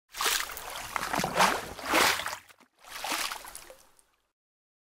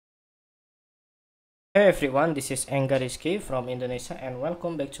Hey everyone, this is Angga from Indonesia and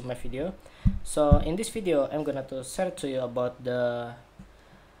welcome back to my video. So in this video I'm gonna to share to you about the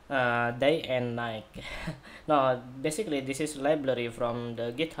day and night. No, basically this is library from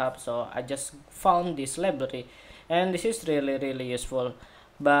the GitHub, so I just found this library and this is really useful.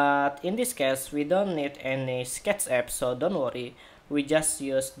 But in this case we don't need any sketch app, so don't worry, we just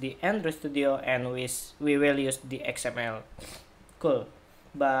use the Android Studio and we will use the XML. Cool.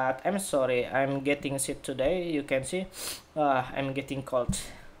 But I'm sorry, I'm getting sick today. You can see I'm getting cold.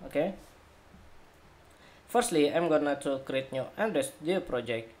 Okay, firstly I'm gonna to create new Android Studio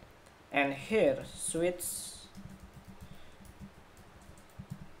project, and here switch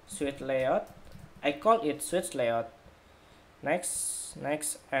layout, I call it switch layout. Next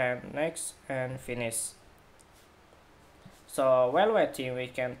and finish. So while waiting we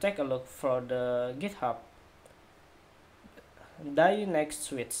can take a look for the GitHub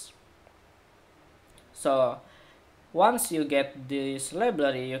DayNightSwitch. So once you get this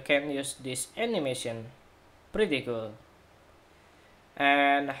library, you can use this animation. Pretty cool.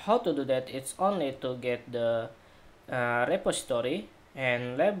 And how to do that? It's only to get the repository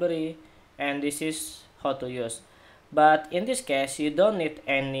and library, and this is how to use. But in this case you don't need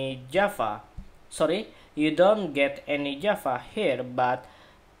any Java. Sorry, you don't get any Java here, but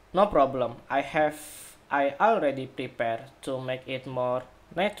no problem. I already prepared to make it more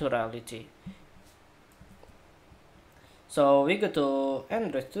naturality. So we go to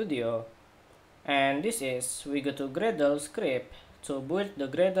Android Studio, and this is we go to Gradle script to build the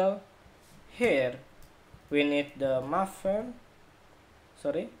Gradle. Here we need the mapper.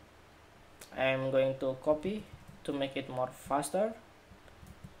 Sorry, I'm going to copy to make it more faster,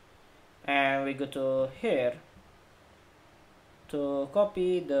 and we go to here to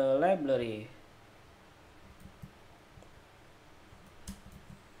copy the library.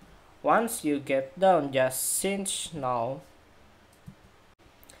 Once you get down, just cinch now.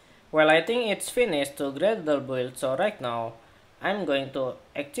 Well, I think it's finished to Gradle build, so right now I'm going to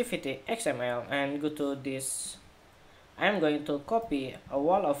activity XML and go to this. I'm going to copy a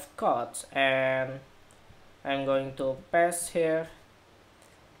wall of codes and I'm going to paste here.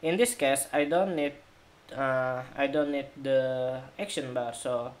 In this case I don't need the action bar,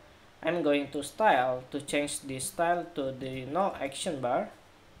 so I'm going to style to change the style to the no action bar,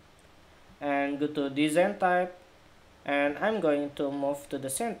 and go to design type, and I'm going to move to the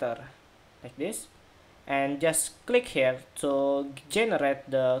center like this, and just click here to generate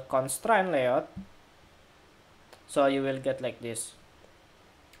the constraint layout, so you will get like this.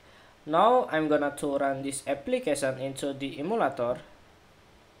 Now I'm gonna to run this application into the emulator.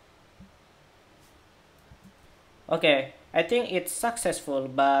 Okay, I think it's successful,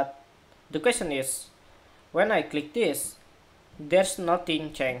 but the question is, when I click this, there's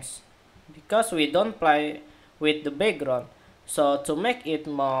nothing changed because we don't play with the background. So to make it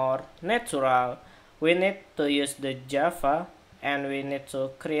more natural, we need to use the Java and we need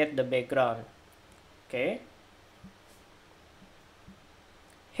to create the background. Okay,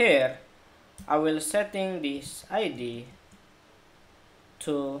 here I will setting this ID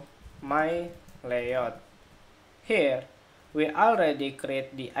to my layout. Here we already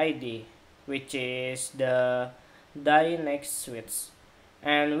create the ID, which is the DayNightSwitch,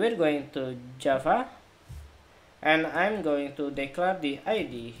 and we're going to Java, and I'm going to declare the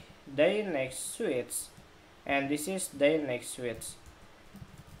ID DayNightSwitch, and this is DayNightSwitch,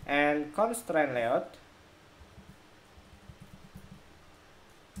 and constraint layout,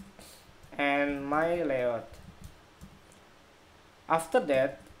 and my layout. After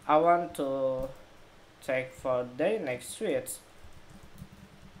that I want to check for DayNightSwitch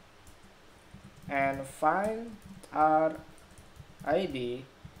and find our ID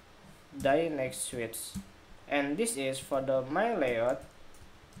DayNightSwitch, and this is for the my layout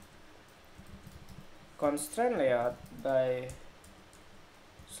constraint layout by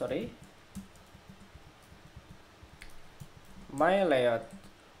my layout.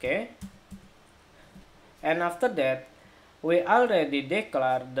 Okay, and after that we already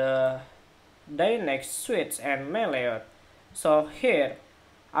declare the DayNightSwitch and my layout. So here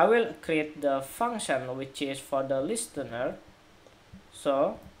I will create the function which is for the listener.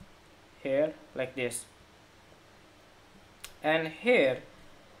 So here like this, and here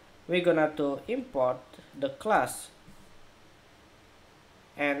we're gonna to import the class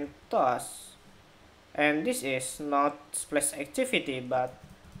and task, and this is not splash activity but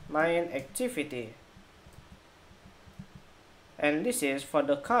main activity, and this is for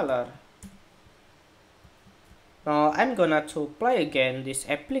the color. Now I'm gonna to play again this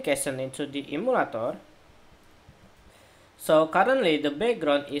application into the emulator. So currently the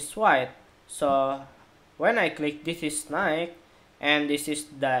background is white, so when I click this is night and this is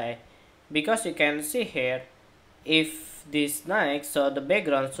day, because you can see here, if this night, so the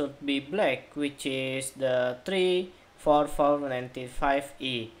background should be black, which is the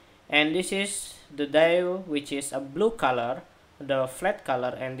 34495E, and this is the day, which is a blue color, the flat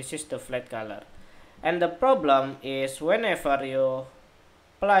color, and this is the flat color. And the problem is whenever you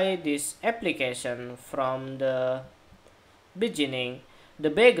apply this application from the beginning, the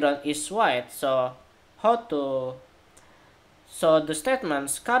background is white. So the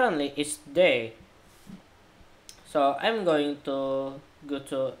statements currently is day. So I'm going to go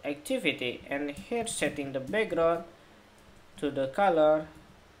to activity and here setting the background to the color,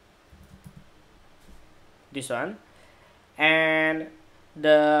 this one, and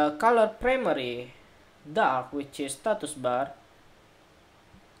the color primary dark, which is status bar,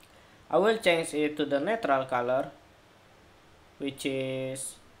 I will change it to the neutral color, which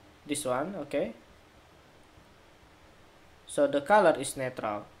is this one. Okay, so the color is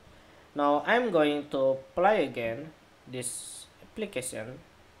neutral. Now I'm going to play again this application.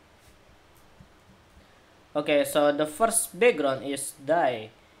 Okay, so the first background is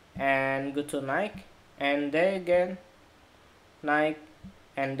day, and go to night and day again, night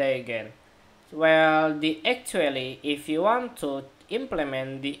and day again. Well, actually, if you want to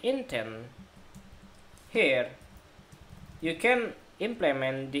implement the intent here, you can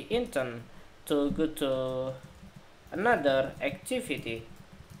implement the intent to go to another activity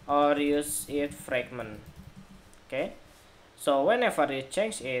or use it fragment. Okay, so whenever you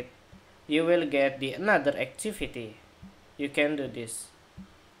change it, you will get the another activity. You can do this.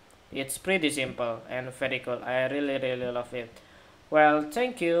 It's pretty simple and very cool. I really love it. Well,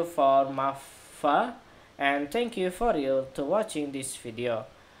 thank you for Mafa, and thank you for you to watching this video.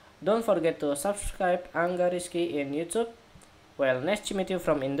 Don't forget to subscribe Angga Rizky in YouTube. Well, nice to meet you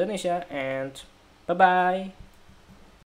from Indonesia, and bye bye.